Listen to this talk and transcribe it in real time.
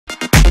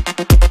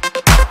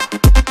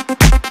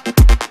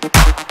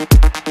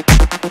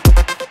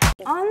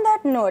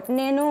That note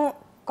నేను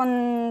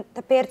కొంత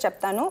పేరు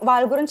చెప్తాను,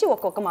 వాళ్ళ గురించి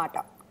ఒక్కొక్క మాట.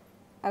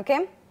 Okay,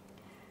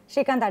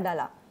 Srikanth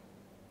Addala.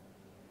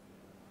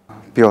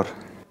 Pure.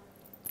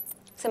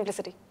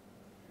 Simplicity.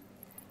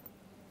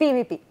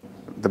 PVP.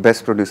 The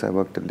best producer I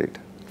worked till date.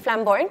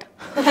 Flamboyant.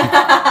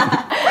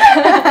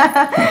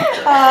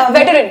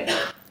 Veteran.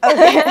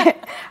 Okay.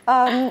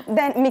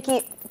 Then Mickey.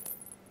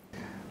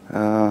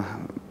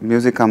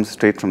 Music comes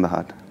straight from the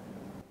heart.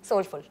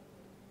 Soulful.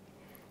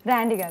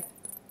 Randy garu.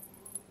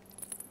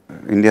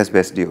 India's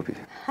best DOP.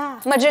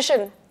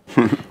 Magician.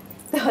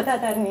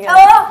 Sodatarni garu.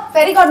 Oh,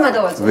 fairy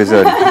godmother also.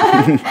 Wizard.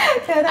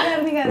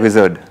 Sodatarni garu.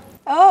 Wizard.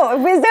 Oh,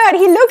 wizard.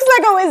 He looks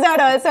like a wizard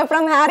also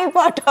from Harry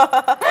Potter.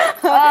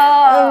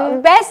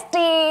 Best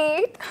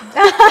teeth.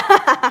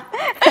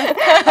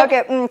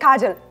 Okay,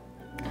 Kajal.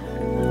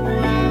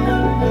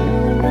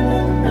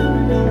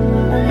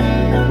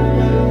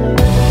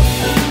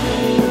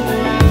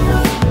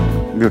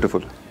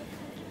 Beautiful.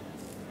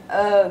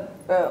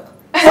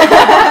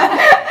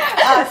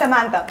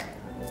 Samantha.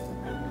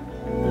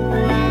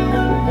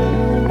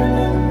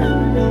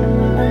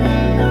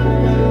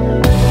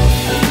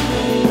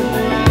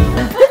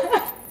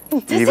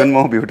 Even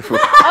more beautiful.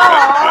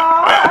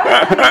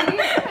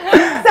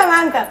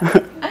 Samantha.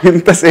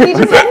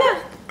 ఇంతసేపు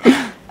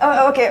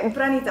Okay,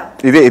 Pranita.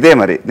 ఇదే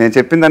మరి నేను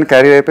చెప్పిన దాన్ని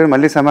carry అయిపోయి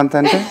మళ్ళీ సమంత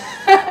అంటే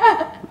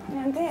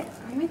అంటే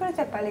అమ్మాయి కూడా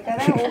చెప్పాలి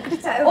కదా.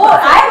 Oh,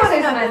 I was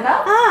in Samantha.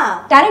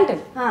 Talented.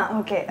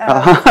 Okay.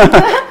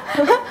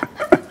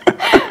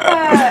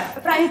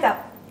 Pranita.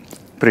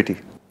 Pretty.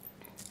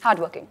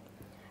 Hardworking.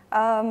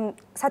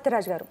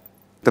 Satyaraj garu.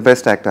 The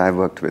best actor I've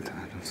worked with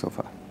so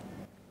far.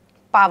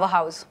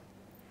 Powerhouse.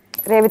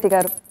 Revati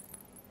garu.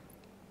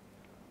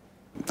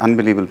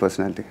 Unbelievable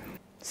personality.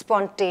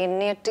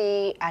 Spontaneity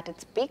at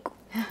its peak.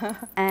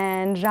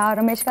 And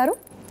Ramesh garu.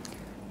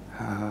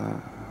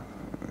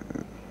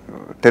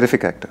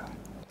 Terrific actor.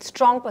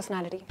 Strong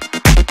personality.